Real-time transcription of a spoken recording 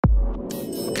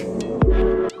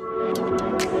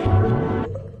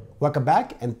Welcome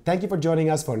back, and thank you for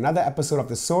joining us for another episode of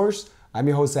The Source. I'm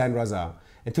your host, Zain Raza.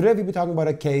 And today we'll be talking about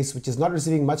a case which is not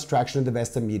receiving much traction in the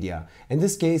Western media. And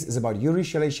this case is about Yuri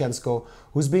Sheleshchenko,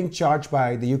 who's being charged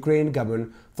by the Ukrainian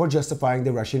government for justifying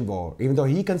the Russian war, even though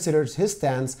he considers his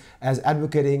stance as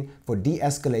advocating for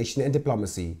de-escalation and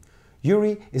diplomacy.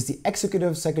 Yuri is the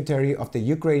executive secretary of the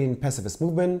Ukrainian pacifist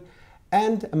movement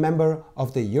and a member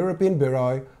of the European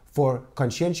Bureau for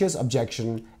Conscientious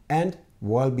Objection and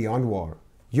World Beyond War.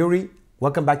 Yuri,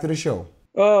 welcome back to the show.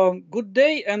 Good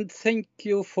day, and thank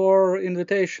you for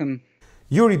invitation.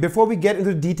 Yuri, before we get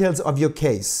into the details of your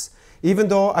case, even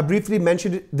though I briefly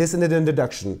mentioned this in the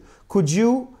introduction, could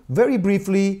you very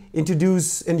briefly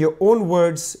introduce in your own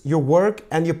words your work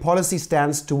and your policy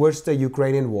stance towards the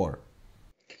Ukrainian war?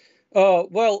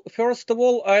 Well, first of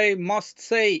all, I must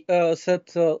say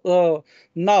that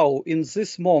now, in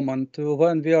this moment,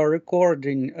 when we are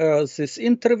recording this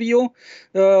interview,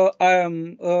 I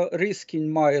am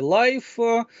risking my life,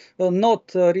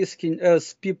 not risking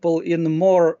as people in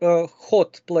more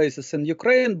hot places in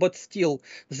Ukraine, but still,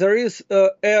 there is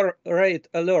air raid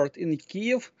alert in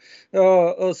Kiev.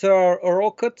 There are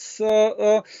rockets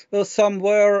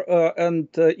somewhere, and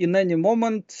in any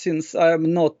moment, since I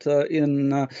am not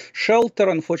in shelter,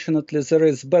 unfortunately there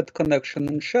is bad connection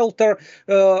in shelter,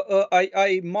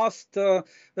 I must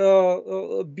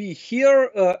be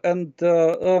here and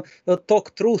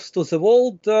talk truth to the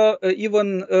world,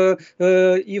 even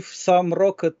if some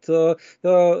rocket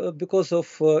because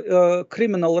of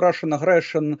criminal Russian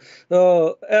aggression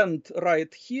end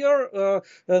right here,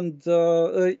 and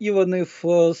even if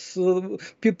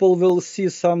people will see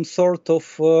some sort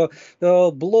of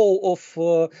blow of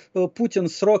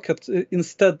Putin's rocket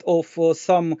instead of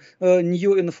some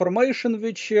new information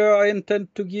which I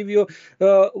intend to give you,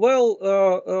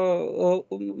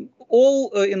 all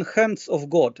in hands of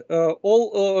God.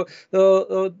 All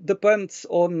depends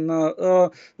on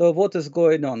what is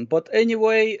going on. But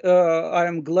anyway, I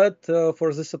am glad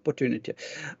for this opportunity.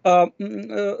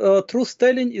 Truth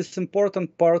telling is an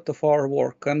important part of our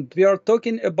work, and we are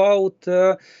talking about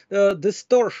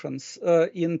distortions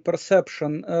in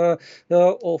perception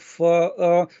of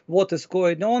what is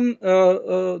going on,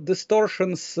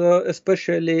 distortions,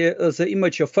 especially the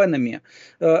image of enemy.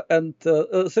 And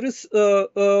there is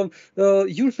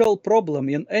usual problem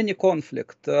in any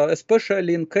conflict,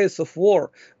 especially in case of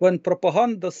war, when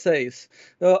propaganda says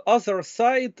other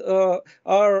side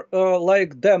are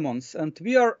like demons and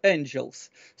we are angels.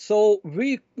 So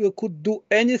we could do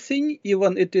anything,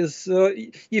 even it is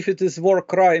if it is war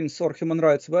crimes or human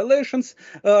rights violations,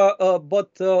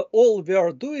 but all we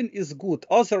are doing is good.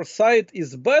 Other side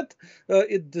is bad.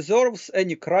 It deserves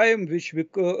any crime which we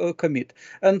commit.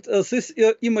 And this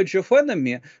image of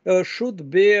enemy should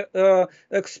be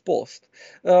exposed.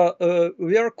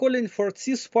 We are calling for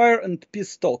ceasefire and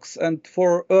peace talks, and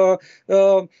for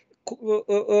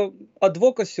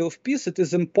advocacy of peace, it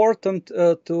is important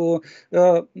to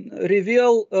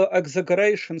reveal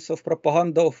exaggerations of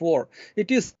propaganda of war. It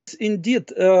is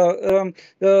indeed bad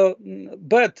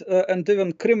and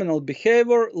even criminal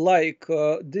behavior, like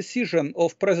decision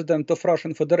of President of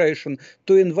Russian Federation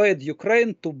to invade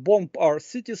Ukraine, to bomb our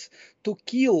cities, to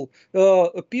kill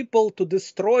people, to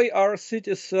destroy our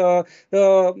cities,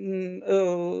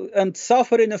 and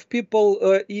suffering of people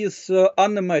is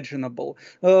unimaginable.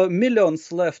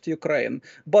 Millions left Ukraine,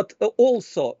 but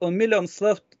also millions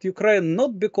left Ukraine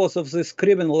not because of this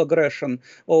criminal aggression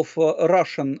of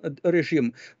Russian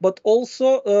regime, but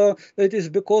also it is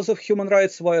because of human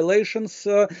rights violations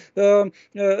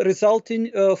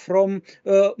resulting from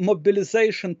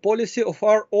mobilization policy of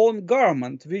our own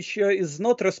government, which is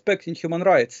not respecting human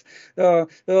rights.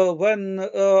 When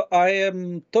I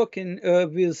am talking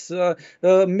with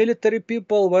military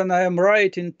people, when I am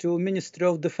writing to Ministry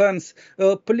of Defense,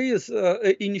 please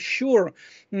ensure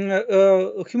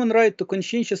human right to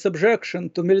conscientious objection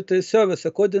to military service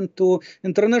according to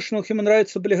international human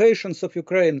rights obligations of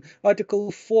Ukraine, Article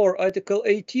 4, Article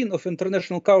 18 of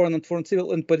International Covenant for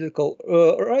Civil and Political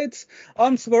Rights.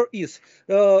 Answer is,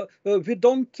 we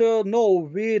don't know,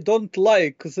 we don't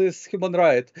like this human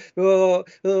right.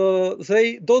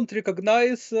 They don't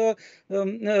recognize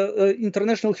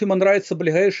international human rights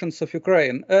obligations of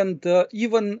Ukraine. And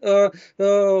even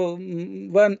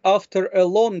when after a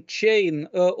long chain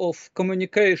of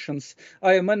communications,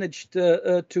 I managed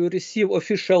to receive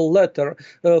official letter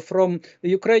from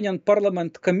Ukrainian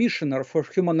Parliament Commissioner for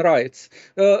Human Rights,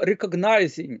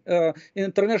 recognizing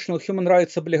international human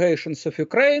rights obligations of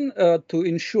Ukraine to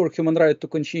ensure human right to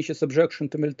conscientious objection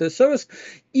to military service.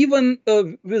 Even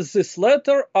with this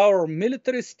letter, our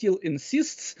military still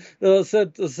insists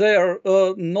that they are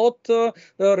not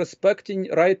respecting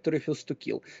right to refuse to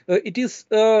kill. It is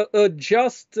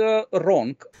just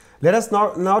wrong. Let us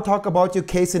now talk about your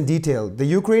case in detail. The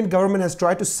Ukraine government has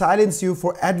tried to silence you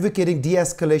for advocating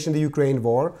de-escalation of the Ukraine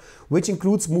war, which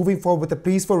includes moving forward with a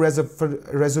peaceful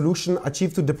resolution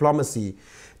achieved through diplomacy.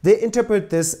 They interpret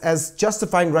this as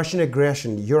justifying Russian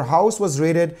aggression. Your house was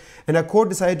raided and a court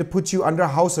decided to put you under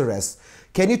house arrest.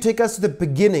 Can you take us to the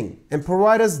beginning and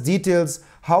provide us details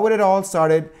how it all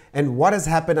started and what has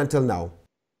happened until now?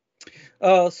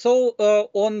 On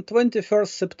 21st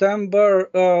September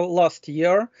last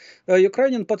year,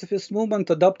 Ukrainian pacifist movement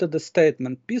adopted a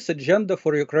statement, Peace Agenda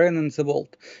for Ukraine and the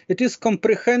World. It is a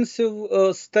comprehensive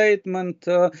statement,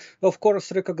 of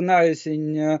course,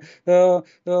 recognizing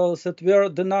that we are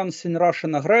denouncing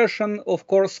Russian aggression, of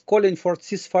course, calling for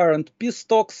ceasefire and peace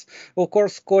talks, of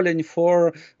course, calling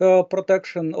for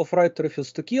protection of right to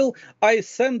refuse to kill. I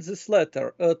sent this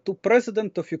letter to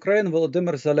President of Ukraine,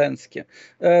 Volodymyr Zelenskyy,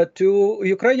 to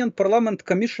Ukrainian Parliament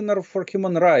Commissioner for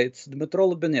Human Rights, Dmytro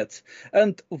Lubinets.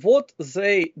 And what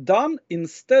they done,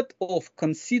 instead of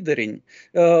considering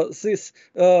this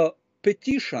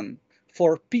petition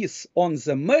for peace on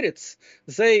the merits,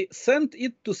 they sent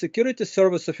it to Security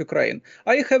Service of Ukraine.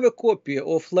 I have a copy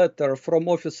of letter from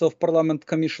Office of Parliament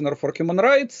Commissioner for Human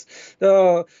Rights,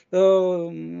 Mr.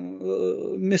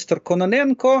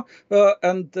 Kononenko,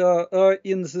 and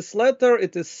in this letter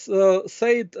it is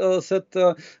said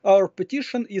that our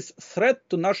petition is threat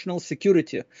to national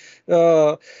security.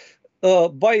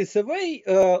 By the way,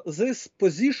 this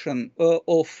position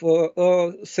of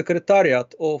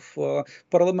Secretariat of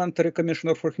Parliamentary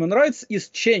Commissioner for Human Rights is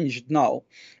changed now,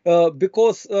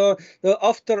 because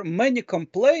after many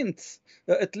complaints,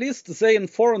 at least they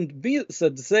informed me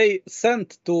that they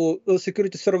sent to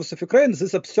Security Service of Ukraine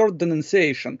this absurd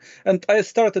denunciation. And I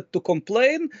started to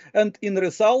complain, and in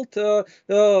result,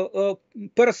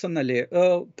 personally,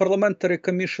 Parliamentary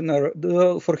Commissioner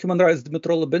for Human Rights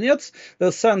Dmytro Lubinets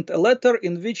sent a letter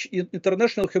in which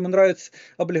international human rights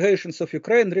obligations of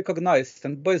Ukraine recognized.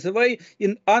 And by the way,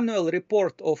 in annual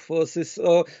report of this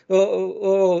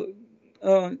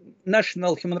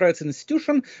National Human Rights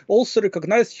Institution also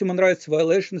recognized human rights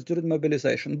violations during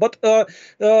mobilization. But I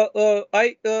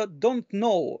don't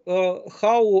know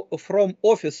how from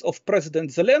office of President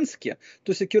Zelenskyy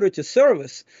to Security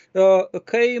Service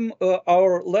came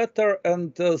our letter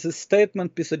and this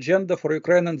statement, Peace Agenda for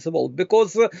Ukraine and the World,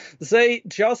 because they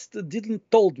just didn't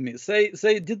told me. They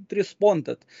didn't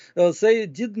responded. They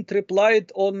didn't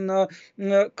replied on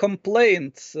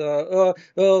complaints.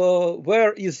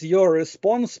 Where is your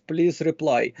response? Please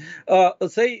reply.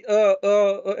 They,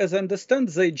 as I understand,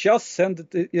 they just sent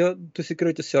it to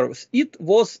Security Service. It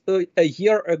was a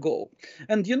year ago.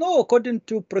 And you know, according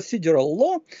to procedural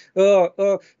law,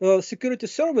 security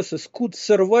services could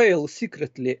surveil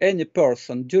secretly any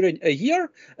person during a year,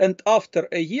 and after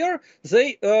a year,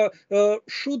 they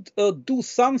should do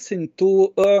something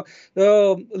to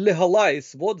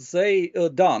legalize what they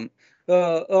done.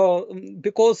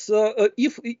 Because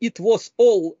if it was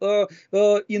all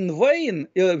in vain,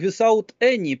 without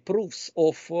any proofs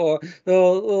of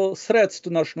threats to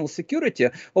national security,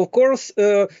 of course,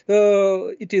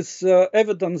 it is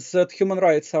evidence that human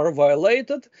rights are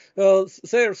violated.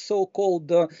 Their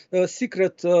so-called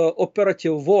secret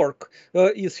operative work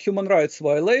is human rights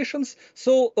violations.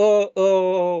 So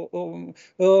on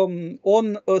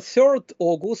 3rd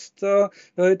August,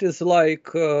 it is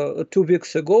like 2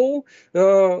 weeks ago,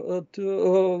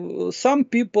 some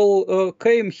people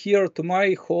came here to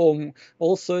my home.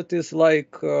 Also, it is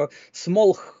like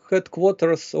small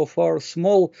headquarters of our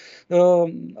small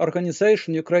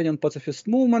organization, Ukrainian Pacifist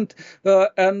Movement,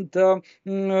 and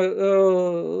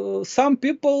some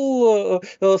people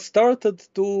started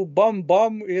to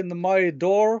bang in my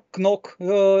door, knock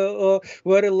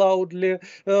very loudly.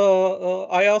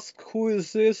 I asked, who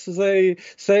is this? They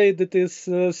say that is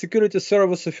Security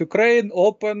Service of Ukraine,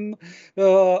 open.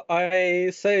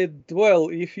 I said, well,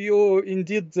 if you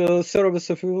indeed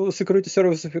Security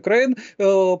Service of Ukraine,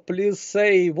 please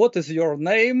say, what is your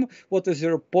name? What is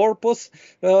your purpose?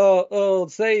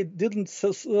 They didn't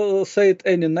say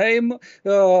any name,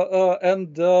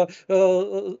 and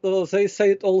they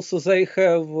said also they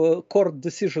have court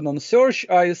decision on search.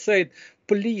 I said,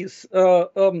 please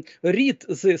read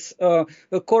this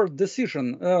court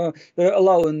decision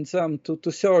allowing them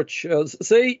to search.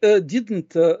 They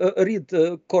didn't read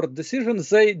court decisions.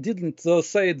 They didn't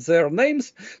say their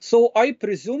names. So I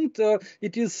presumed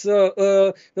it is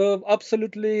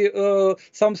absolutely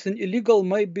something illegal.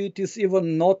 Maybe it is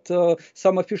even not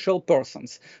some official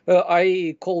persons.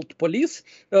 I called police,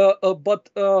 but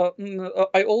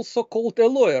I also called a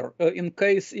lawyer in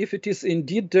case if it is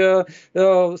indeed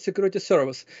security service.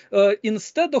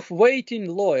 Instead of waiting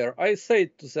lawyer, I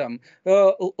said to them,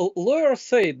 lawyer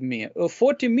said me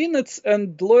 40 minutes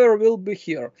and lawyer will be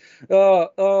here.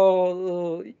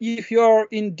 If you are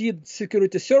indeed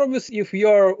security service, if you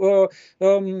are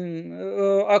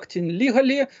acting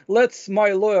legally, let's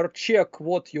my lawyer check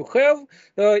what you have.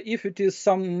 If it is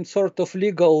some sort of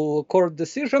legal court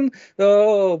decision,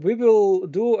 we will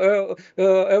do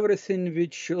everything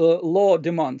which law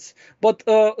demands. But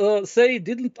they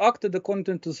didn't act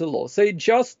according to the law. They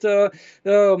just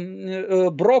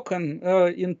broken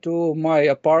into my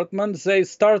apartment. They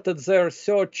started their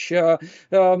search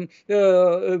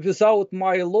without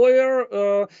my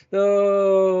lawyer,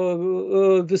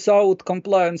 without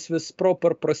compliance with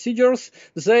proper procedures.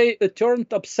 They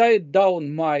turned upside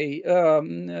down my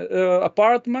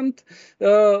apartment.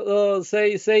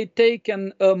 They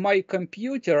taken my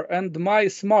computer and my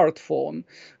smartphone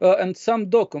and some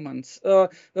documents.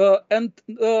 And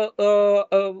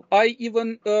I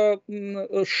even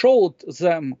showed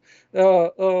them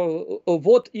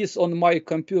what is on my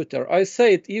computer. I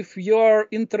said, if you are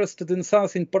interested in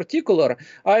something particular,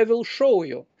 I will show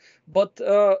you. But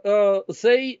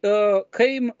they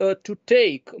came to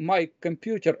take my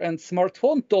computer and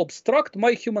smartphone to obstruct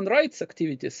my human rights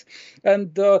activities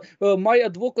and my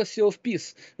advocacy of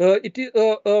peace.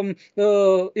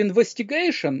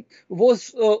 Investigation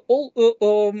was all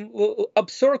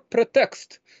absurd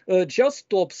pretext just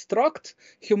to obstruct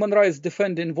human rights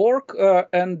defending work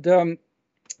and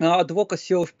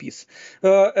advocacy of peace.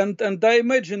 And I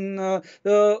imagine, I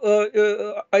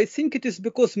think it is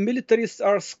because militaries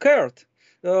are scared.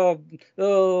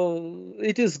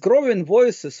 It is growing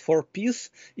voices for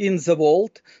peace in the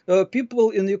world.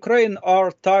 People in Ukraine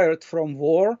are tired from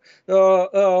war.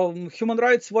 Human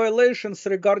rights violations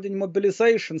regarding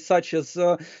mobilization, such as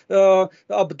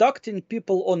abducting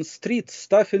people on streets,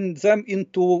 stuffing them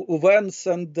into vans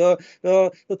and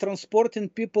transporting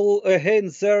people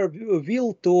against their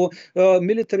will to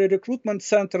military recruitment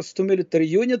centers, to military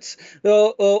units.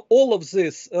 All of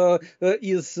this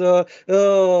is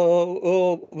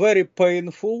very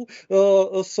painful.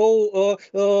 So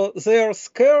they are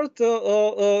scared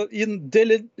in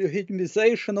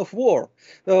delegitimization of war.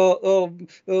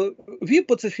 We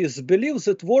pacifists believe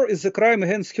that war is a crime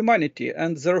against humanity,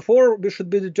 and therefore we should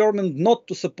be determined not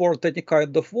to support any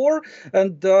kind of war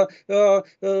and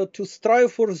to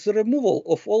strive for the removal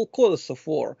of all causes of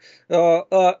war.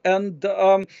 And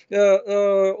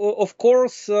of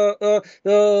course,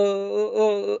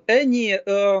 any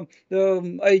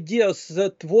ideas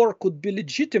that war could be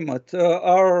legitimate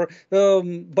are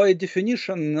by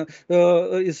definition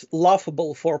is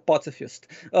laughable for pacifists.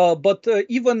 But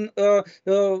even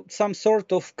some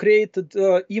sort of created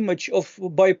image of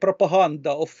by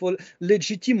propaganda of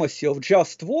legitimacy of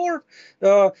just war,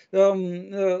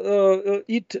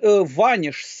 it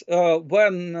vanishes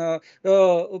when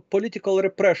political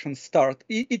repression start.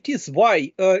 It is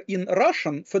why in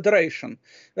Russian Federation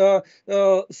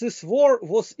this war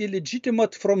was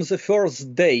illegitimate from the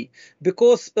first day,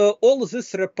 because all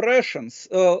these repressions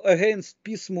against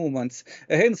peace movements,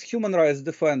 against human rights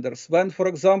defenders, when, for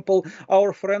example,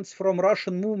 our friends from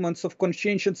Russian movements of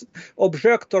conscientious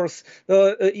objectors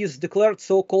is declared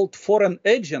so-called foreign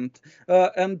agent,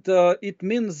 and it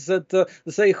means that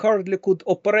they hardly could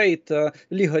operate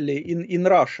legally in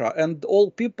Russia, and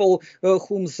all people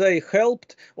whom they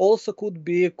helped also could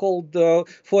be called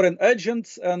foreign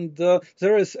agents, and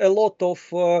there is a lot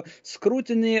of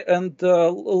scrutiny and a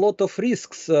lot of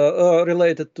risks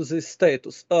related to this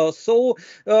status. So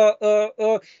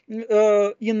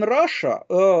in Russia,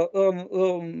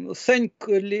 thanks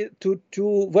to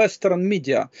Western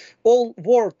media, all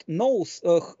world knows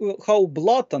how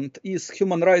blatant is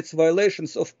human rights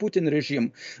violations of Putin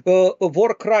regime,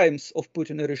 war crimes of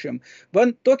Putin regime.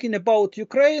 When talking about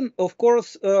Ukraine, of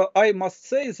course, I must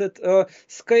say that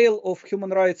scale of human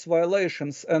rights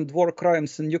violations and war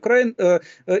crimes in Ukraine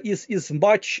is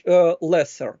much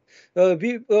lesser.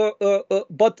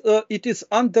 But it is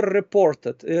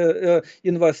underreported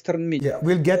in Western media. Yeah,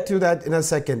 we'll get to that in a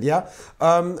second. Yeah,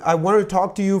 I want to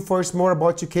talk to you first more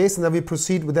about your case, and then we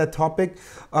proceed with that topic.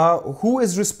 Who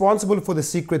is responsible for the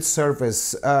Secret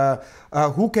Service?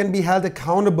 Who can be held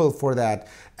accountable for that?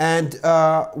 And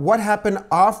what happened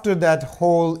after that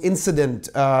whole incident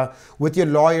with your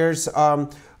lawyers?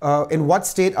 In what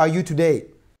state are you today?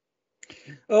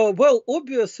 Well,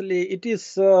 obviously, it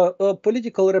is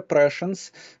political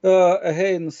repressions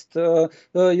against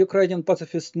Ukrainian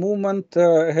pacifist movement,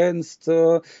 against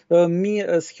me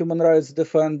as human rights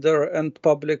defender and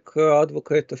public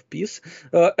advocate of peace.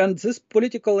 And these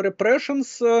political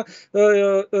repressions,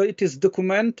 it is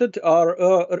documented, are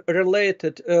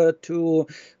related to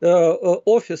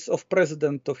office of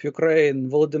President of Ukraine,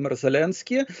 Volodymyr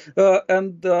Zelenskyy,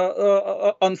 and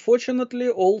unfortunately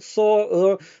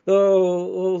also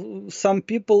some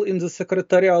people in the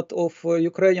Secretariat of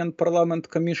Ukrainian Parliament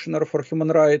Commissioner for Human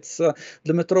Rights,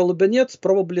 Dmytro Lubinets,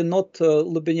 probably not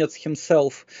Lubinets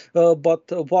himself,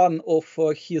 but one of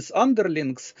his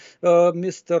underlings,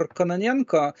 Mr.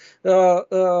 Kononenko,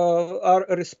 are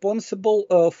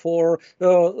responsible for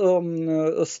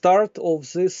start of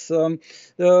this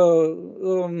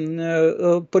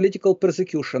political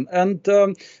persecution. And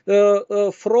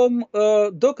from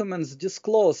documents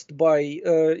disclosed by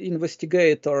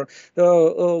investigator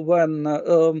when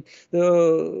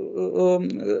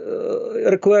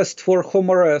request for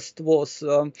home arrest was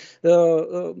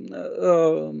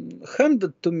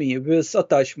handed to me with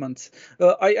attachments,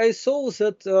 I saw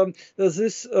that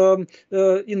this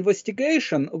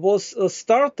investigation was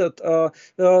started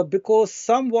because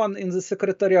someone in the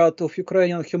Secretariat of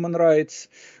Ukrainian Human Rights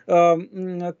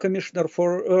Commissioner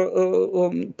for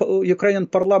Ukrainian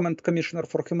Parliament Commissioner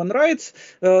for Human Rights,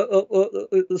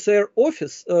 their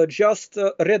office just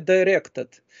redirected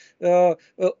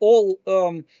all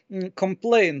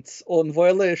complaints on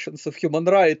violations of human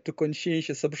rights to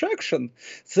conscientious objection.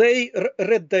 They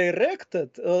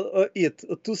redirected it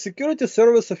to Security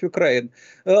Service of Ukraine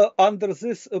under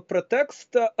this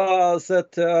pretext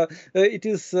that it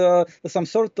is some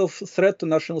sort of threat to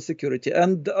national security.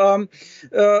 And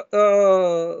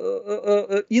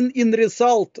in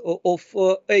result of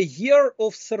a year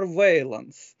of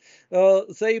surveillance,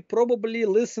 they probably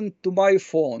listened to my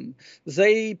phone.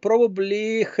 They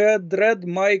probably had read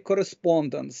my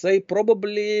correspondence. They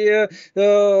probably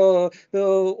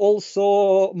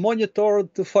also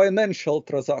monitored financial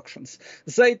transactions.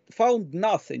 They found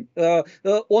nothing.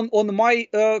 On my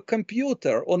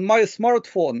computer, on my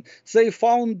smartphone, they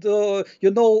found, no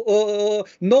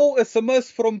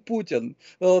SMS from Putin,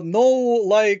 no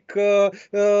like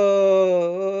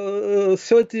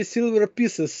 30 silver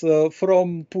pieces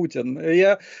from Putin.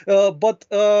 Yeah, but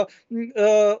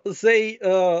they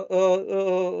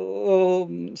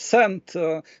sent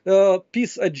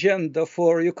peace agenda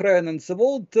for Ukraine and the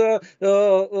world,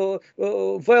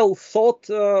 well thought,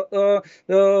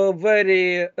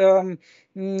 very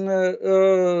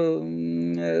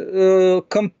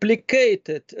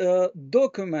complicated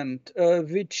document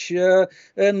which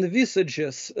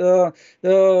envisages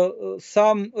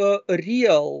some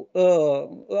real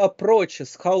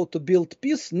approaches how to build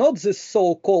peace, not this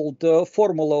so-called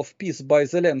formula of peace by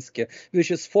Zelenskyy,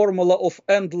 which is formula of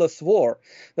endless war,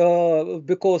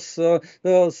 because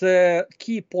the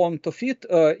key point of it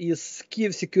is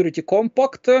Kiev Security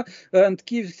Compact, and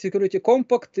Kiev Security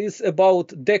Compact is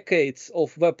about decades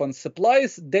of weapons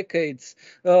supplies, decades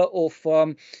of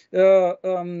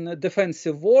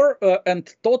defensive war,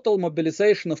 and total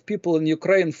mobilization of people in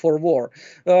Ukraine for war.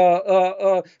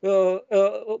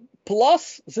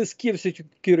 Plus this Kiev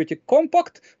Security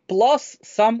Compact, plus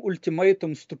some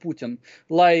ultimatums to Putin,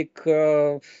 like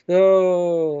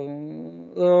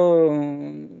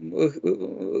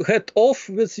head off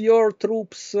with your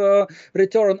troops,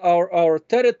 return our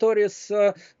territories,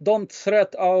 don't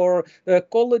threat our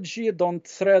ecology, don't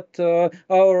threat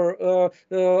our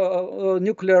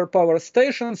nuclear power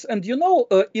stations. And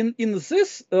in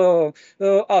this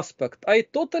aspect, I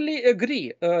totally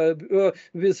agree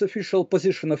with official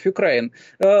position of Ukraine.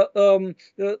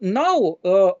 Now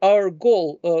our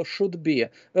goal should be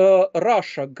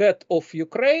Russia get off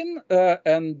Ukraine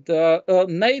and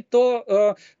NATO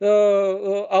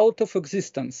out of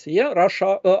existence. Yeah,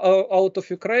 Russia out of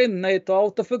Ukraine, NATO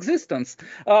out of existence.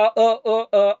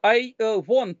 I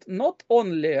want not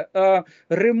only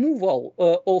removal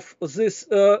of this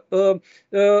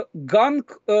gang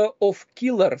of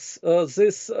killers,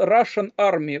 this Russian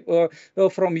army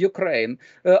from Ukraine.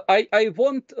 I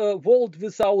want a world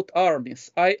without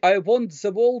armies. I want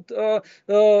the world world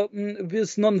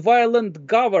with nonviolent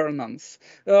governance,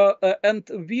 and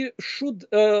we should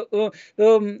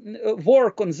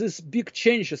work on these big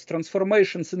changes,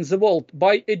 transformations in the world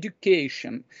by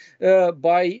education,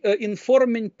 by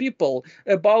informing people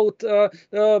about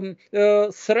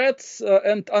threats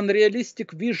and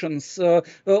unrealistic visions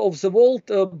of the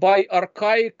world by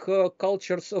archaic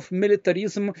cultures of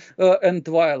militarism and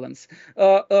violence.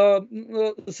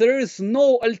 There is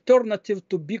no alternative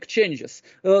to big changes.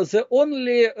 The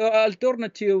only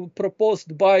alternative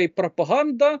proposed by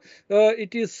propaganda,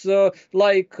 it is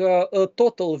like a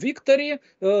total victory.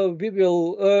 We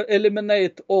will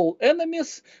eliminate all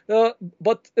enemies,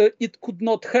 but it could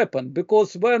not happen,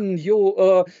 because when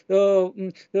you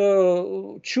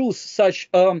choose such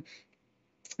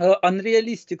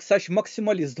unrealistic, such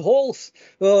maximalist goals,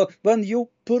 when you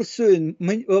pursuing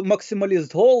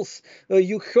maximalist goals,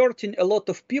 you hurting a lot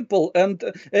of people, and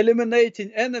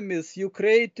eliminating enemies, you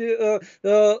create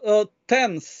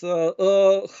tens,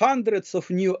 hundreds of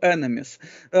new enemies.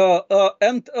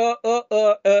 And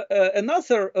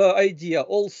another idea,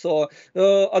 also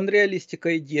unrealistic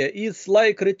idea, is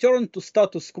like return to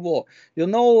status quo. You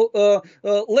know,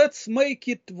 let's make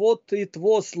it what it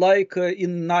was like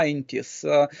in 90s.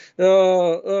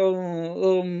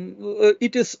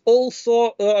 It is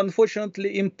also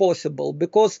unfortunately impossible,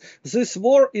 because this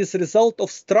war is a result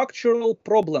of structural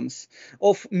problems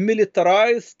of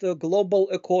militarized global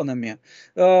economy.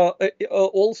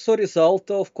 Also result,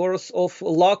 of course, of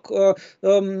lack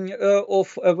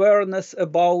of awareness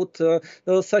about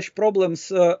such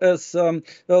problems as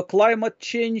climate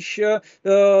change.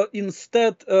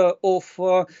 Instead of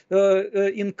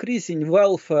increasing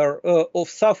welfare of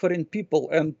suffering people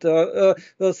and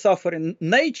suffering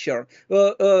nature,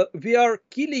 we are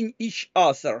killing each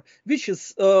other, which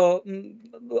is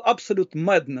absolute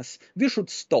madness. We should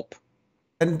stop.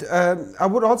 And I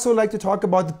would also like to talk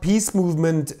about the peace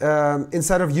movement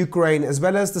inside of Ukraine, as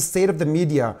well as the state of the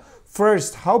media.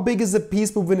 First, how big is the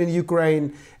peace movement in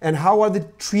Ukraine, and how are they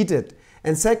treated?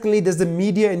 And secondly, does the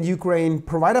media in Ukraine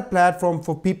provide a platform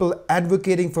for people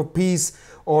advocating for peace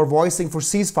or voicing for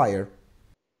ceasefire?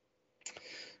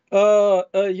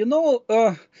 You know,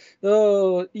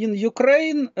 in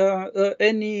Ukraine,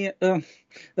 any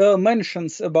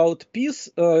mentions about peace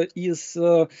is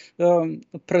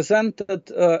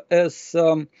presented as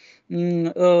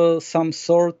some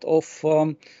sort of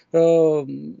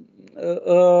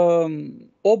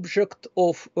object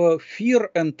of fear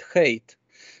and hate.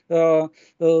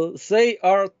 They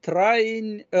are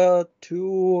trying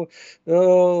to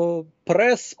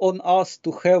press on us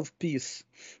to have peace.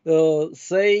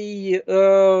 They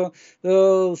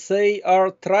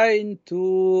are trying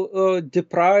to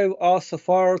deprive us of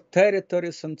our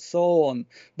territories and so on.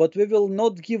 But we will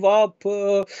not give up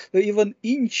even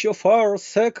inch of our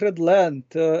sacred land,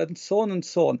 and so on and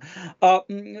so on.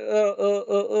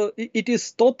 It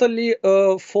is totally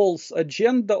false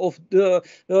agenda of the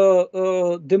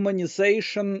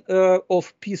demonization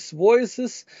of peace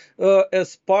voices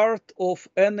as part of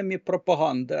enemy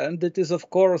propaganda, and it is, of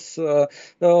course,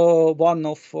 one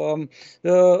of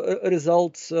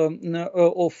results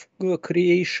of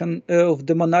creation of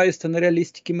demonized and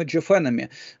realistic image of enemy.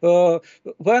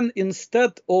 When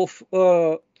instead of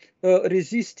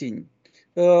resisting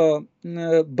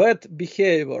bad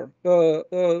behavior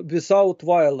without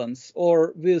violence,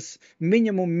 or with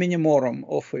minimum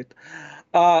of it,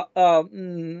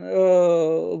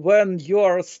 when you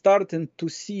are starting to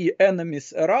see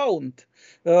enemies around,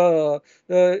 it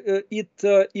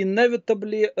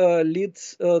inevitably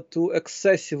leads to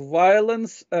excessive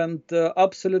violence and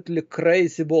absolutely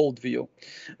crazy worldview.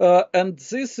 And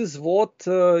this is what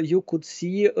you could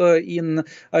see in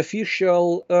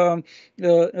official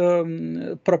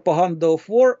propaganda of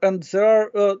war, and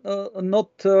there are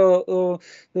not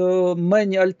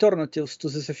many alternatives to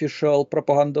this official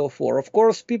propaganda of war. Of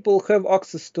course, people have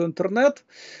access to internet,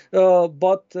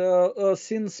 but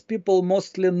since people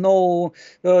mostly know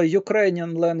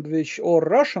Ukrainian language or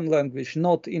Russian language,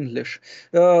 not English,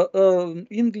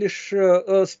 English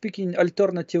speaking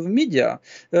alternative media,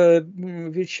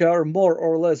 which are more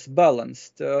or less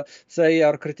balanced, they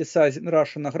are criticizing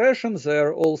Russian aggression, they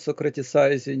are also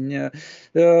criticizing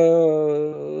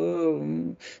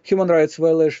human rights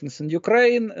violations in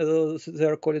Ukraine, they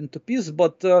are calling to peace,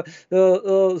 but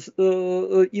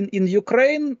in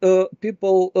Ukraine,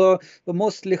 people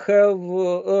mostly have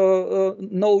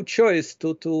no choice choice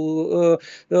to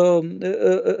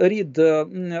read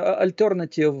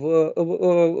alternative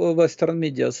Western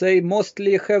media. They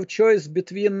mostly have choice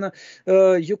between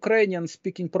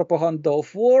Ukrainian-speaking propaganda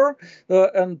of war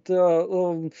and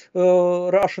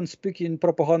Russian-speaking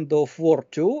propaganda of war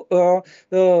too.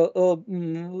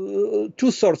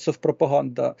 Two sorts of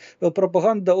propaganda: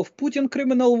 propaganda of Putin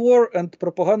criminal war and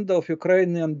propaganda of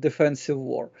Ukrainian defensive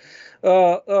war. And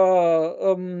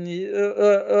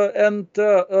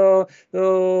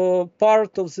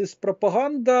part of this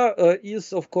propaganda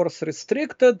is, of course,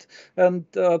 restricted, and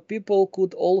people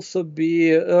could also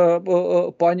be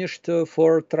punished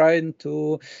for trying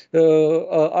to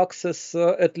access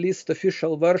at least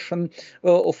official version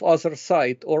of other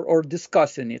side or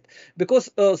discussing it, because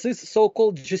this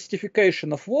so-called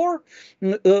justification of war,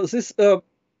 this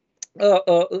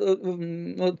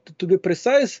to be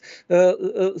precise,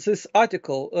 this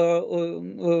article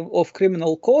of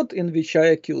criminal code in which I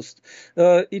accused,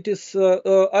 it is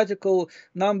article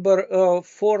number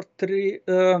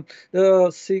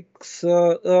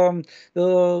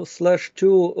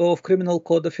 436/2 of Criminal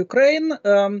Code of Ukraine.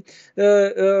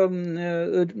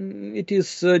 It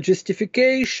is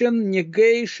justification,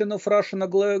 negation of Russian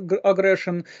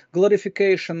aggression,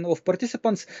 glorification of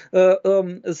participants.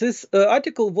 This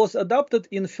article was adopted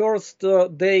in first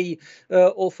day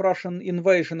of Russian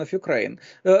invasion of Ukraine,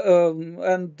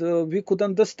 and we could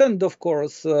understand, of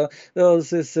course,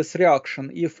 this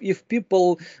reaction. If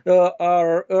people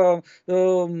are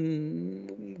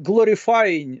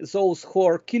glorifying those who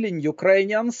are killing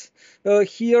Ukrainians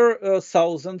here,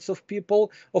 thousands of people,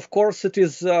 of course, it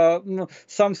is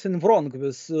something wrong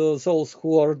with those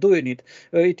who are doing it.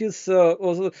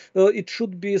 It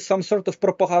should be some sort of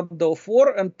propaganda of war,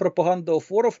 and propaganda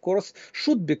of war, of course,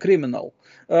 should be criminal.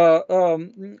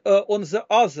 On the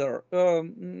other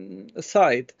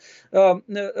side,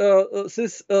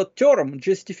 this term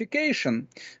justification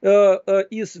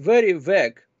is very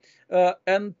vague.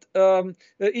 And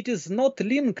it is not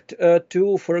linked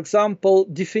to, for example,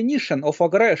 definition of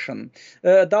aggression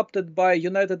adopted by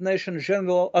United Nations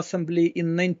General Assembly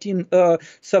in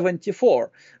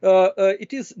 1974.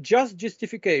 It is just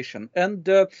justification, and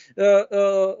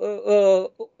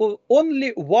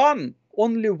only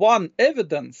one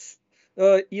evidence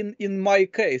in my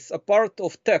case, a part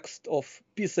of text of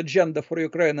Peace Agenda for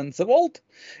Ukraine and the World,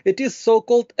 it is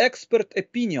so-called expert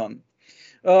opinion.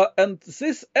 And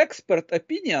this expert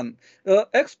opinion,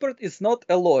 expert is not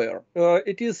a lawyer.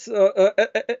 It is,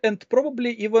 and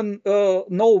probably even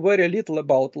know very little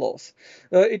about laws.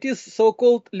 It is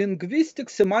so-called linguistic,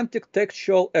 semantic,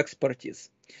 textual expertise.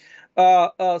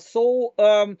 So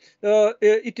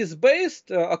it is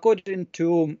based, according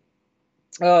to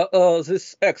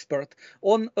this expert,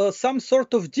 on some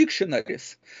sort of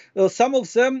dictionaries. Some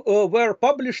of them were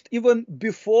published even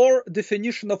before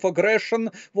definition of aggression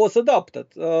was adopted,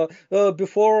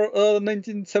 before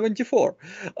 1974.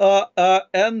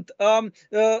 And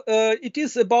it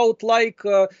is about, like,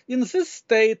 in this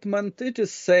statement, it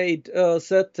is said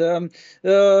that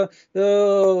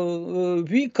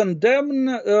we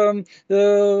condemn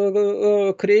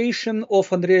creation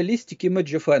of unrealistic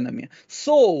image of enemy.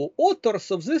 So authors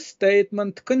of this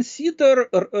statement consider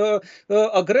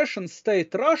aggression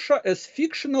state Russia as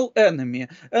fictional enemy,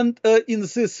 and in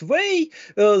this way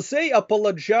they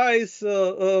apologize,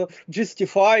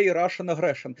 justify Russian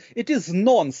aggression. It is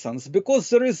nonsense, because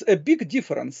there is a big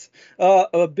difference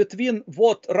between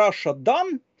what Russia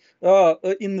done,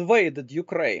 invaded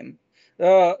Ukraine,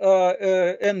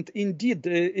 and indeed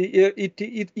it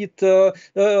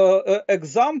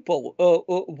example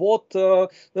what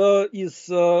is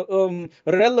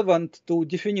relevant to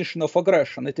definition of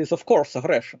aggression. It is, of course,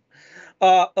 aggression.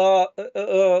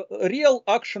 Real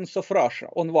actions of Russia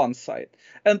on one side,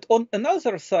 and on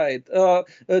another side,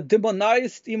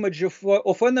 demonized image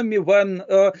of enemy when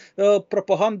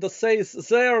propaganda says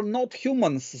they are not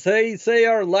humans, they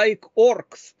are like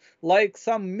orcs, like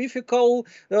some mythical,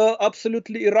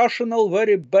 absolutely irrational,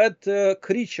 very bad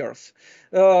creatures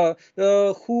who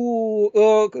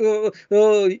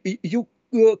you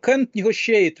can't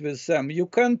negotiate with them, you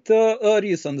can't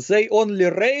reason. They only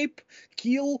rape,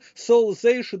 kill, so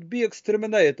they should be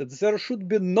exterminated. There should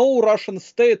be no Russian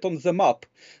state on the map.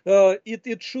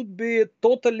 It should be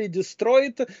totally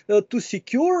destroyed to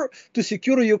secure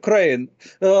Ukraine.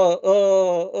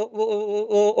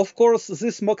 Of course,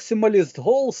 these maximalist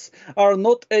goals are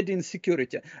not adding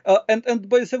security. And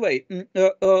by the way,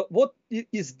 what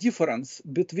is difference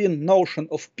between notion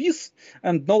of peace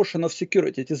and notion of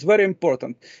security? It is very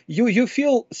important. You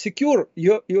feel secure,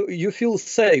 you feel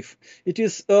safe. It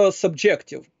is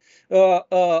subjective.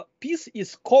 peace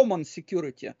is common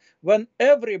security, when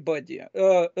everybody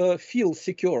feels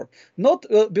secure, not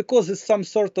because it's some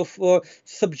sort of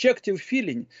subjective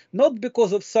feeling, not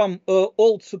because of some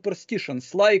old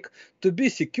superstitions, like to be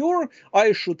secure,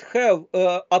 I should have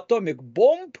atomic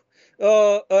bomb,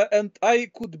 and I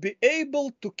could be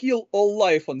able to kill all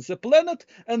life on the planet,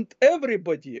 and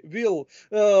everybody will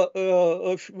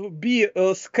be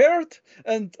scared,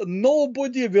 and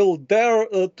nobody will dare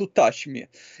to touch me.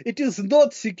 It is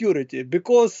not security,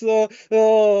 because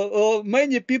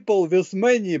many people with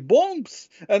many bombs,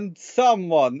 and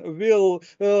someone will,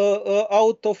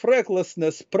 out of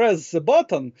recklessness, press the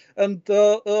button, and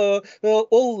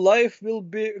all life will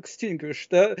be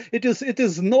extinguished. It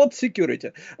is not security.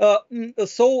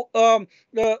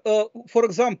 For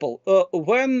example,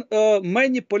 when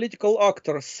many political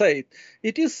actors say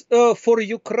it is for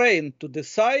Ukraine to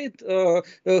decide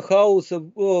how the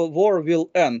war will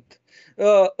end,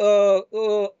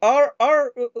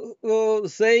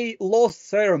 they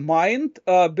lost their mind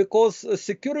because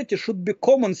security should be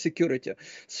common security.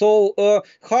 So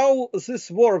how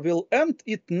this war will end,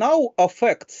 it now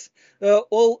affects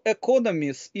all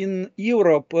economies in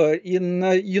Europe, in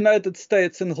United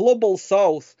States, in global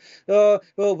South,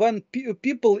 when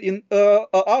people in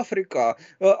Africa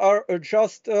are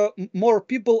just more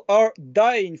people are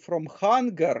dying from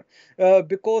hunger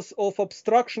because of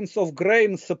obstructions of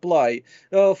grain supply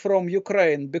from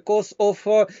Ukraine, because of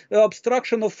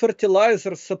obstruction of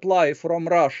fertilizer supply from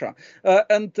Russia,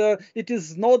 and it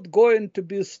is not going to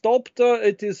be stopped.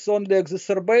 It is only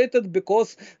exacerbated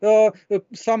because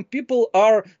some people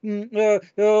are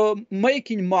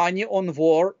making money on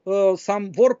war.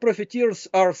 Some war profiteers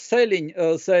are selling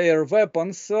their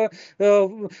weapons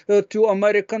to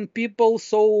American people,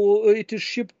 so it is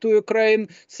shipped to Ukraine.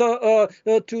 So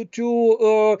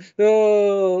to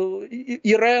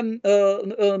Iran,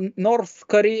 North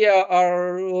Korea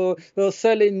are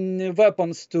selling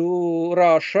weapons to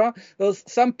Russia.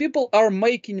 Some people are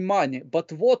making money,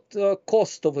 but what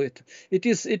cost of it? It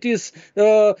is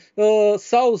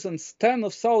thousands, tens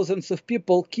of thousands of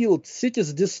people killed,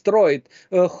 cities destroyed,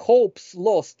 hopes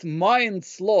lost,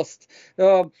 minds lost.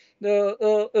 War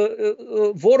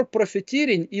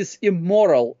profiteering is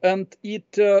immoral, and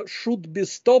it should be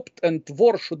stopped, and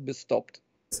war should be stopped.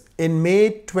 In May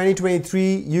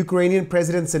 2023, Ukrainian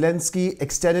President Zelenskyy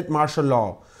extended martial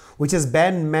law, which has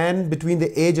banned men between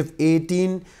the age of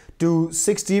 18 to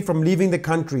 60 from leaving the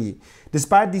country.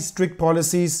 Despite these strict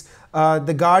policies,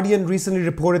 The Guardian recently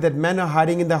reported that men are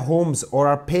hiding in their homes or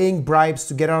are paying bribes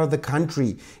to get out of the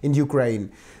country in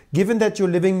Ukraine. Given that you're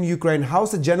living in Ukraine,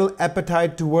 how's the general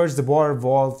appetite towards the war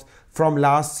evolved from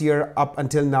last year up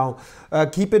until now?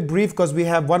 Keep it brief because we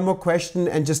have one more question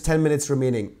and just 10 minutes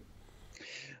remaining.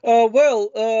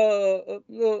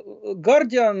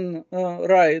 Guardian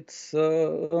writes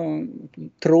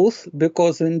truth,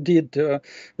 because indeed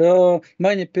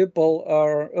many people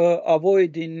are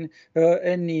avoiding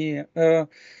any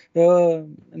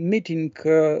meeting,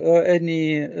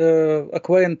 any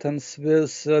acquaintance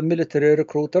with military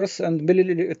recruiters, and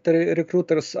military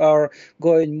recruiters are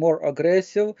going more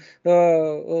aggressive.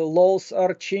 Laws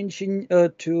are changing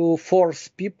to force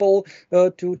people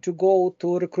to go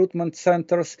to recruitment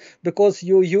centers, because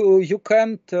you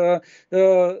can't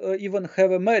even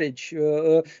have a marriage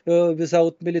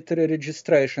without military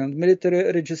registration.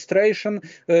 Military registration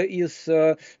is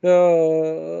a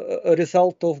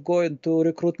result of going to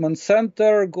recruitment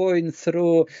center, going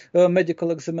through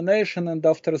medical examination, and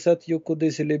after that you could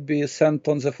easily be sent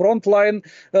on the front line.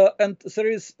 And there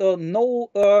is no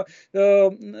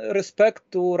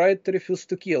respect to right to refuse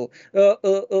to kill.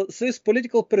 This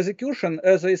political persecution,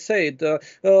 as I said,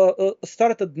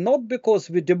 started not because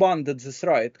we demanded this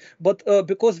right, but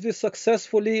because we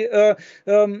successfully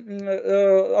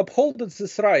upholded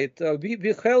this right.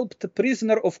 We helped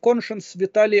prisoner of conscience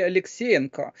Vitaly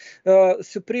Alexeyenko.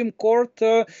 Supreme Court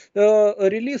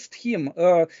released him.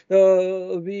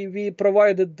 We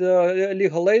provided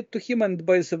legal aid to him, and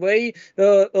by the way,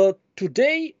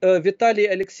 today, Vitaly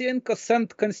Alexeyenko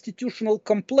sent constitutional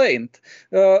complaint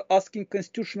asking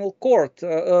Constitutional Court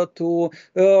to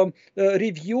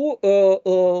review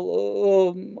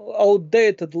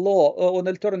outdated law on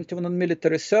alternative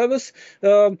non-military service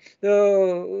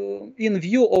in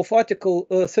view of Article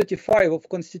 35 of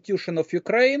Constitution of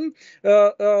Ukraine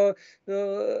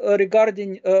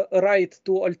regarding right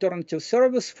to alternative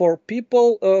service for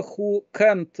people who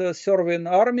can't serve in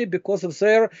army because of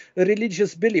their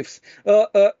religious beliefs.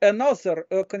 Another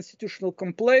constitutional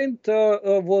complaint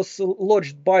was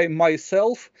lodged by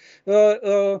myself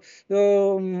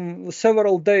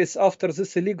several days after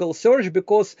this illegal search,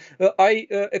 because I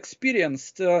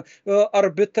experienced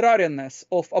arbitrariness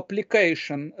of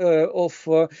application of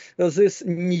this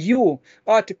new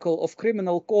article of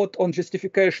Criminal Code on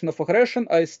justification of aggression.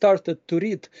 I started to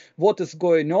read what is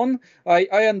going on.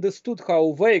 I understood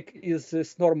how vague is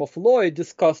this norm of law. I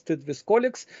discussed it with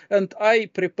colleagues, and I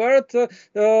prepared and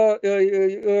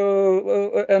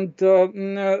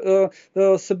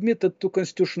submitted to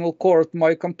Constitutional Court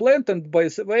my complaint. And by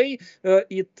the way,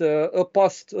 it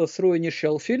passed through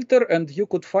initial filter, and you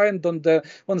could find on the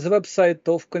website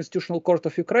of Constitutional Court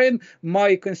of Ukraine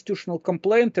my constitutional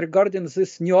complaint regarding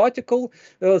this new article.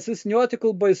 This new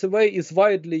article, by the way, is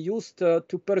widely used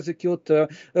to persecute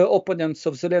opponents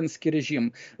of Zelenskyy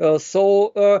regime.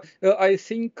 So I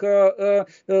think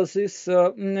this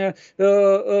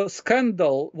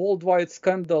scandal, worldwide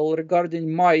scandal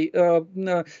regarding my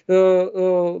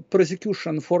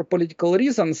prosecution for political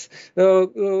reasons,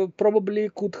 probably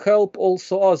could help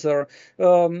also other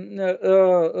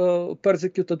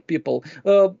persecuted people.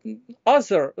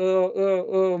 Other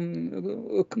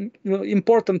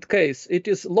important case, it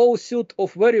is lawsuit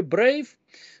of very brave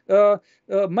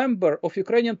member of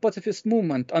Ukrainian pacifist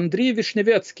movement, Andriy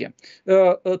Vishnevetsky,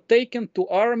 taken to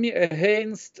army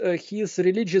against his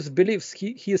religious beliefs.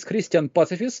 He is Christian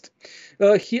pacifist.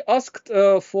 He asked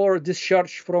for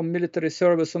discharge from military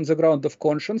service on the ground of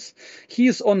conscience. He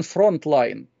is on front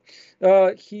line.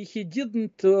 He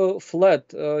didn't fled,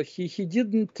 he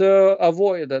didn't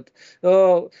avoid it,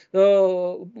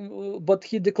 but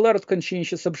he declared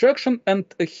conscientious objection, and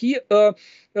he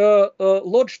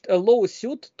lodged a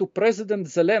lawsuit to President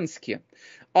Zelenskyy,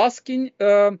 asking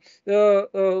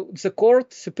the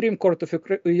court, Supreme Court of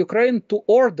Ukraine, to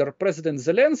order President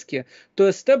Zelenskyy to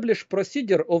establish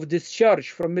procedure of discharge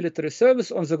from military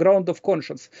service on the ground of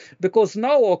conscience, because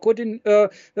now, according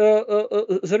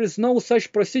there is no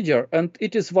such procedure, and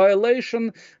it is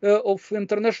violation of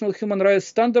international human rights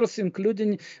standards,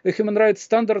 including human rights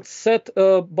standards set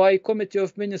by Committee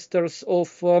of Ministers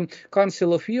of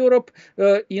Council of Europe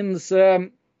in the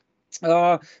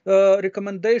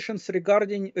recommendations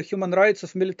regarding human rights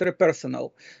of military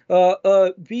personnel.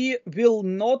 We will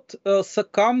not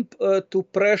succumb to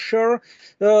pressure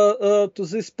to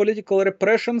these political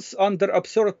repressions under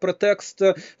absurd pretext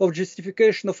of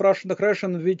justification of Russian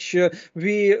aggression, which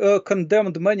we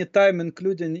condemned many times,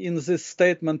 including in this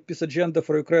statement, Peace Agenda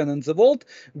for Ukraine and the World.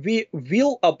 We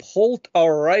will uphold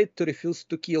our right to refuse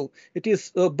to kill. It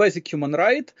is a basic human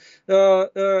right,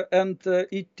 and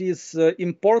it is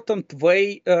important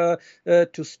way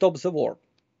to stop the war.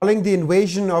 Following the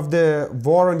invasion of the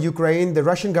war on Ukraine, the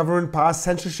Russian government passed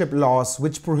censorship laws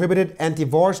which prohibited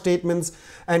anti-war statements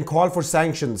and called for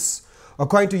sanctions.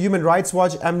 According to Human Rights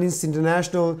Watch, Amnesty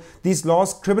International, these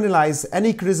laws criminalize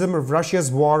any criticism of Russia's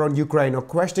war on Ukraine or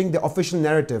questioning the official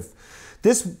narrative.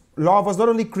 This law was not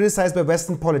only criticized by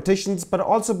Western politicians, but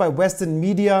also by Western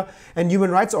media and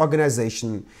human rights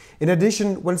organizations. In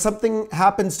addition, when something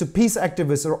happens to peace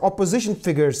activists or opposition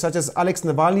figures such as Alex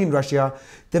Navalny in Russia,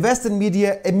 the Western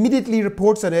media immediately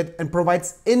reports on it and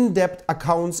provides in-depth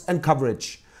accounts and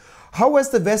coverage. How has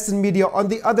the Western media, on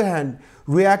the other hand,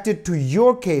 reacted to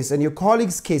your case and your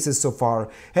colleagues' cases so far?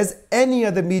 Has any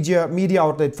other media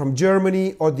outlet from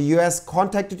Germany or the US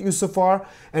contacted you so far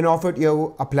and offered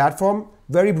you a platform?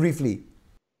 Very briefly.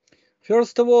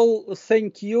 First of all,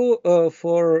 thank you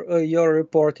for your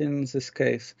report in this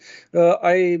case.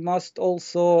 I must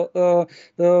also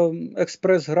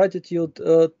express gratitude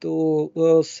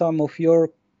to some of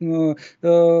your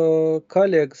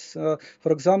colleagues,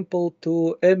 for example,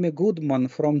 to Amy Goodman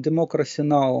from Democracy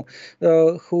Now!,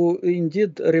 who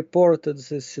indeed reported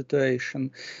this situation.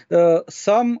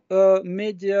 Some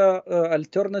media,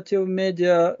 alternative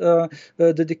media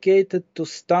dedicated to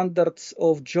standards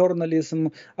of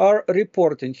journalism, are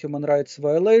reporting human rights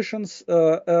violations,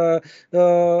 and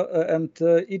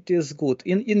it is good.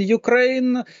 In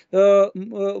Ukraine,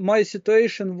 my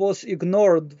situation was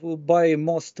ignored by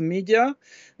most media.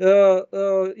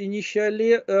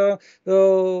 Initially,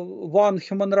 one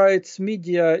human rights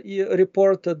media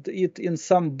reported it in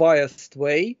some biased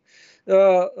way.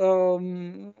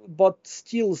 but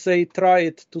still they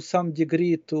tried to some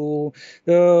degree to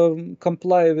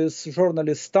comply with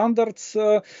journalist standards.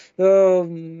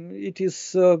 It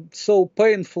is so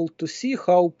painful to see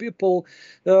how people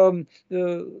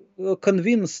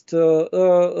convinced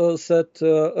that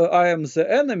I am the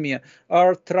enemy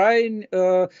are trying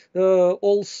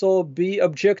also be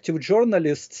objective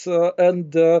journalists,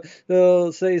 and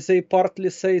they partly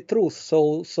say truth.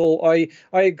 So I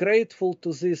grateful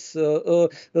to this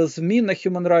ZMINA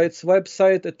human rights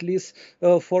website, at least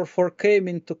for came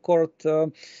into court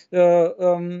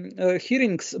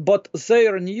hearings, but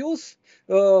their news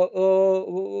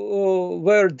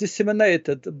were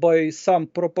disseminated by some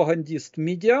propagandist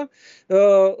media,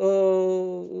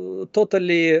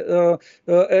 totally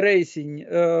erasing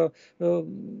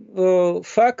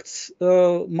facts,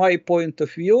 my point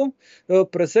of view,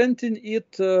 presenting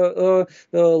it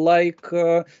like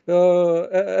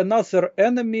another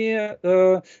enemy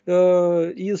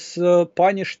is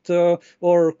punished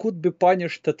or could be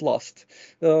punished at last.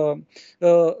 So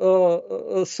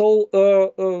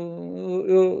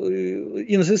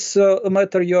in this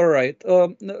matter, you're right.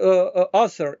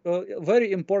 Other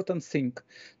very important thing.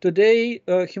 Today,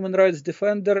 human rights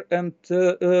defender and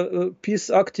peace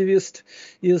activist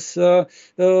is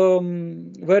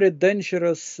very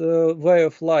dangerous way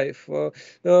of life.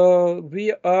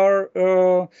 We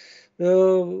are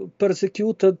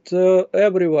persecuted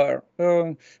everywhere,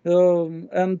 and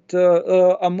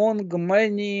among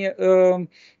many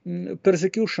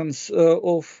persecutions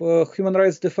of human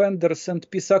rights defenders and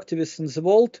peace activists in the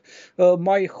world,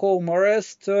 my home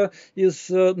arrest is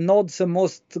not the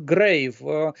most grave.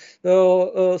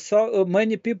 So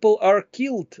many people are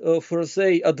killed for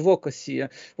their advocacy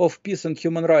of peace and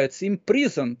human rights,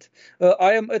 imprisoned.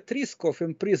 I am at risk of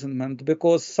imprisonment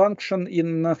because sanction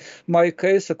in my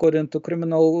case, according to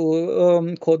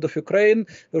criminal code of Ukraine,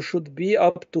 should be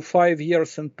up to 5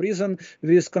 years in prison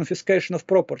with confiscation of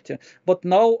property. But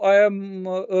now I am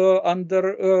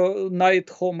under night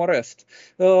home arrest.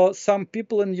 Some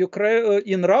people in Ukraine,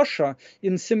 in Russia,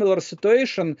 in similar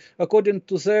situation, according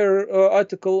to their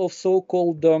article of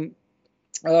so-called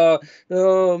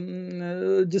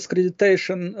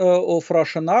discreditation of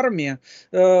Russian army,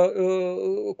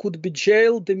 could be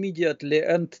jailed immediately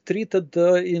and treated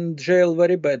in jail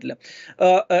very badly.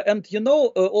 And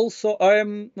also I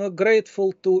am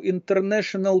grateful to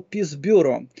International Peace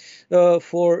Bureau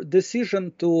for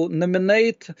decision to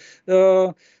nominate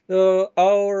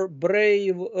our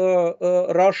brave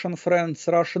Russian friends,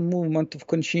 Russian movement of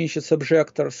conscientious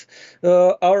objectors,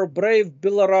 our brave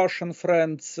Belarusian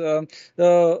friends,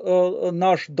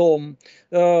 Nash Dom,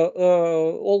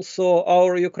 also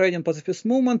our Ukrainian pacifist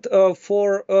movement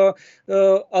for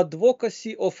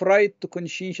advocacy of right to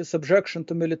conscientious objection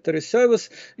to military service.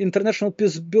 International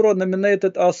Peace Bureau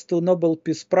nominated us to Nobel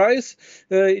Peace Prize.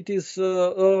 It is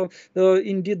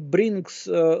indeed brings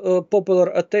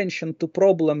popular attention to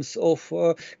problems of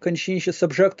conscientious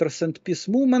objectors and peace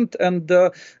movement. And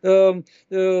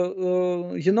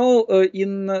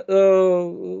in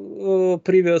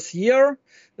previous year,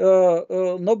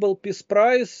 Nobel Peace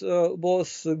Prize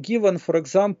was given, for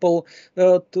example,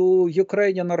 to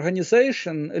Ukrainian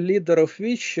organization, leader of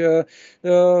which,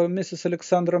 Mrs.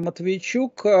 Alexandra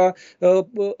Matveychuk,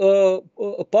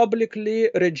 publicly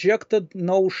rejected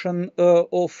notion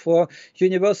of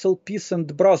universal peace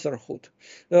and brotherhood.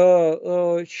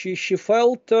 She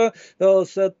felt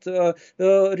that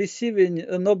receiving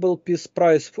a Nobel Peace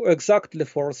Prize exactly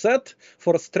for that,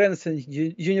 for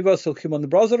strengthening universal human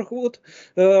brotherhood,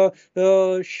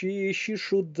 she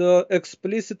should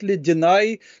explicitly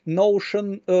deny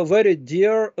notion very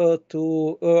dear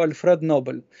to Alfred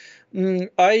Nobel.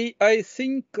 I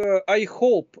think, I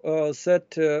hope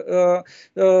that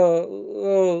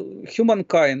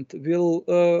humankind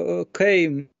will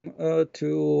came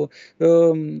to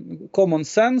common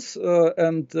sense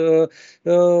and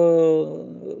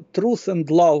truth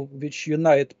and love which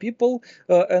unite people,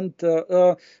 and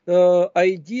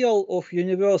ideal of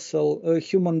universal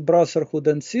human brotherhood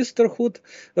and sisterhood,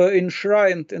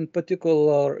 enshrined in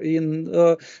particular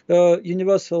in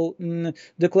Universal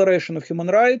Declaration of Human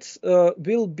Rights,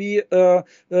 will be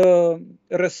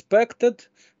respected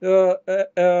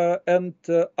and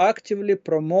actively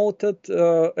promoted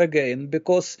again,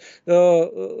 because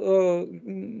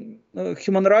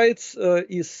human rights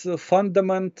is a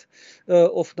fundament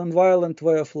of nonviolent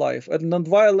way of life, and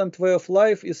nonviolent way of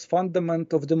life is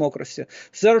fundament of democracy.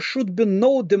 There should be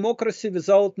no democracy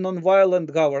without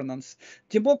nonviolent governance.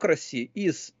 Democracy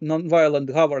is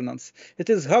nonviolent governance. It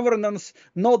is governance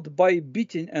not by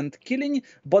beating and killing,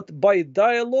 but by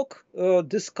dialogue,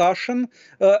 discussion,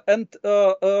 and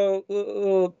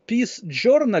peace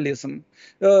journalism.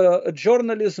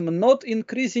 Journalism not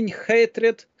increasing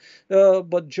hatred,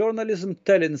 but journalism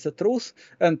telling the truth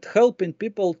and helping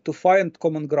people to find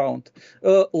common ground.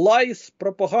 Lies,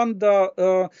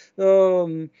 propaganda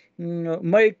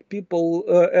make people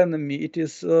enemy. It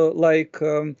is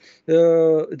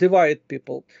divide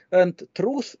people. And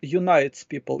truth unites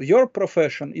people. Your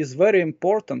profession is very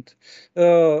important.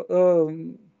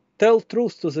 Tell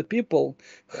truth to the people,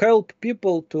 help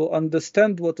people to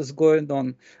understand what is going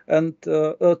on, and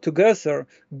together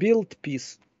build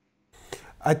peace.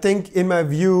 I think, in my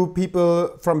view,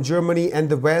 people from Germany and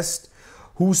the West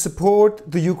who support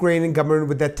the Ukrainian government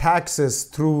with their taxes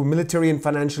through military and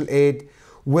financial aid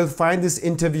will find this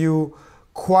interview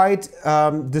quite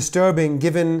disturbing,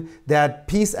 given that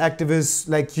peace activists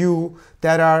like you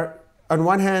that are on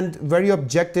one hand very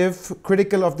objective,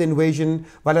 critical of the invasion,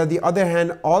 while on the other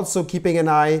hand also keeping an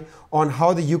eye on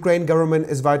how the Ukraine government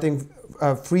is violating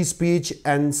free speech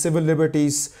and civil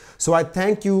liberties. So I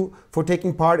thank you for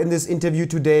taking part in this interview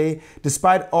today,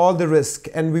 despite all the risk,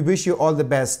 and we wish you all the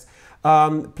best.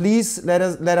 Please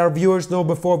let our viewers know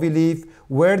before we leave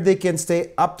where they can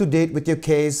stay up to date with your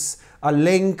case, a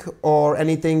link or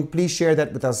anything. Please share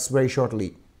that with us very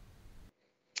shortly.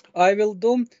 I will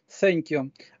do. Thank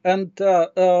you. And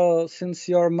since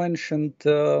you mentioned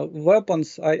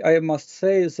weapons, I must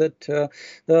say that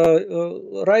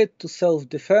right to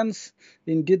self-defense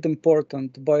indeed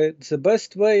important. But the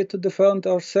best way to defend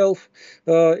ourselves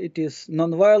it is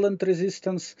non-violent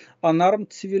resistance,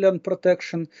 unarmed civilian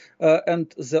protection,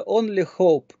 and the only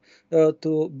hope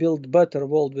to build better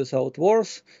world without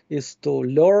wars is to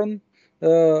learn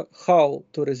how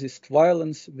to resist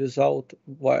violence without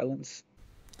violence.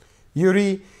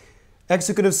 Yuri,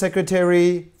 Executive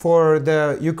Secretary for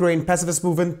the Ukraine Pacifist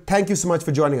Movement, thank you so much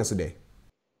for joining us today.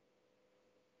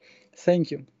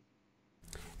 Thank you.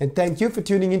 And thank you for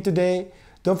tuning in today.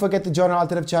 Don't forget to join our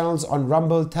alternative channels on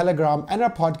Rumble, Telegram, and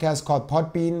our podcast called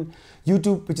Podbean.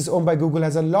 YouTube, which is owned by Google,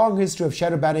 has a long history of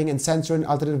shadow banning and censoring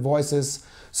alternative voices.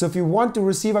 So if you want to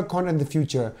receive our content in the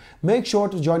future, make sure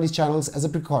to join these channels as a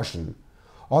precaution.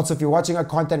 Also, if you're watching our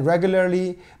content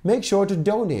regularly, make sure to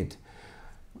donate.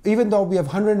 Even though we have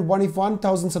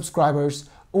 121,000 subscribers,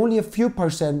 only a few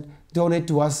 % donate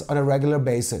to us on a regular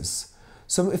basis.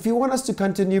 So if you want us to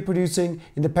continue producing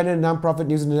independent nonprofit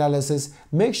news and analysis,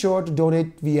 make sure to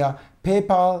donate via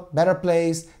PayPal, Better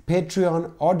Place,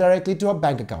 Patreon, or directly to our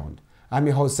bank account. I'm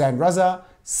your host, Sam Raza.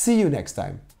 See you next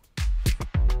time.